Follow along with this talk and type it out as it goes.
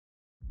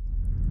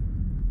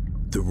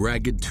The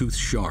ragged-toothed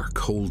shark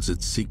holds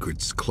its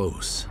secrets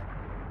close.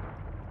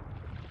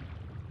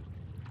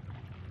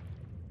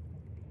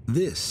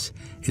 This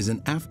is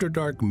an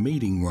after-dark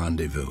mating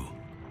rendezvous.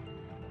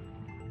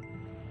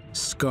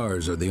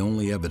 Scars are the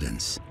only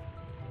evidence.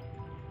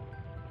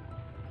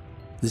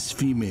 This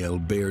female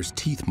bears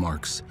teeth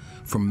marks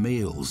from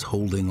males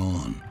holding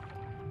on.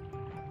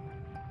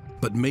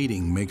 But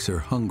mating makes her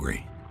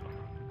hungry.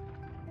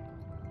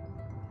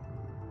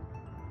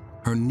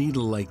 Her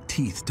needle-like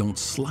teeth don't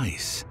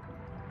slice,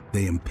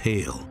 they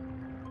impale.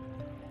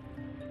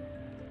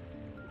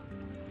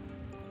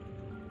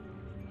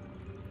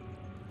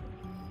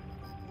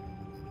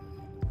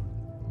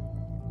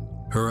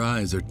 Her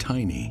eyes are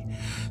tiny,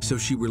 so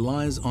she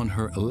relies on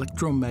her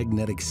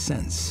electromagnetic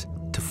sense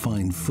to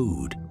find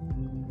food.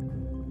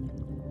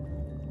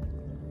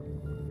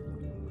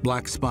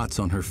 Black spots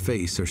on her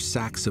face are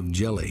sacs of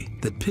jelly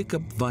that pick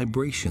up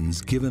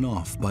vibrations given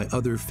off by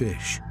other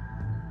fish.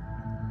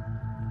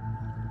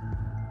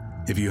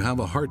 If you have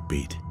a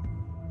heartbeat,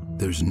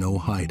 there's no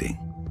hiding.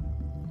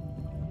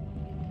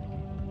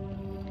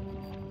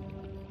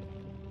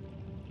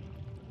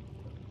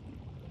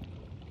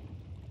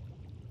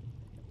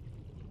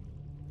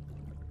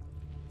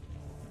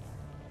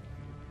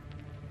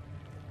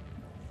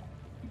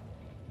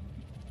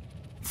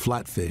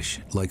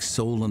 Flatfish, like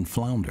sole and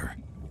flounder,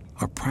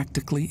 are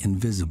practically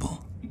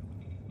invisible.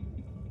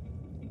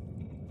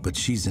 But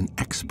she's an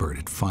expert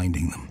at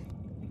finding them.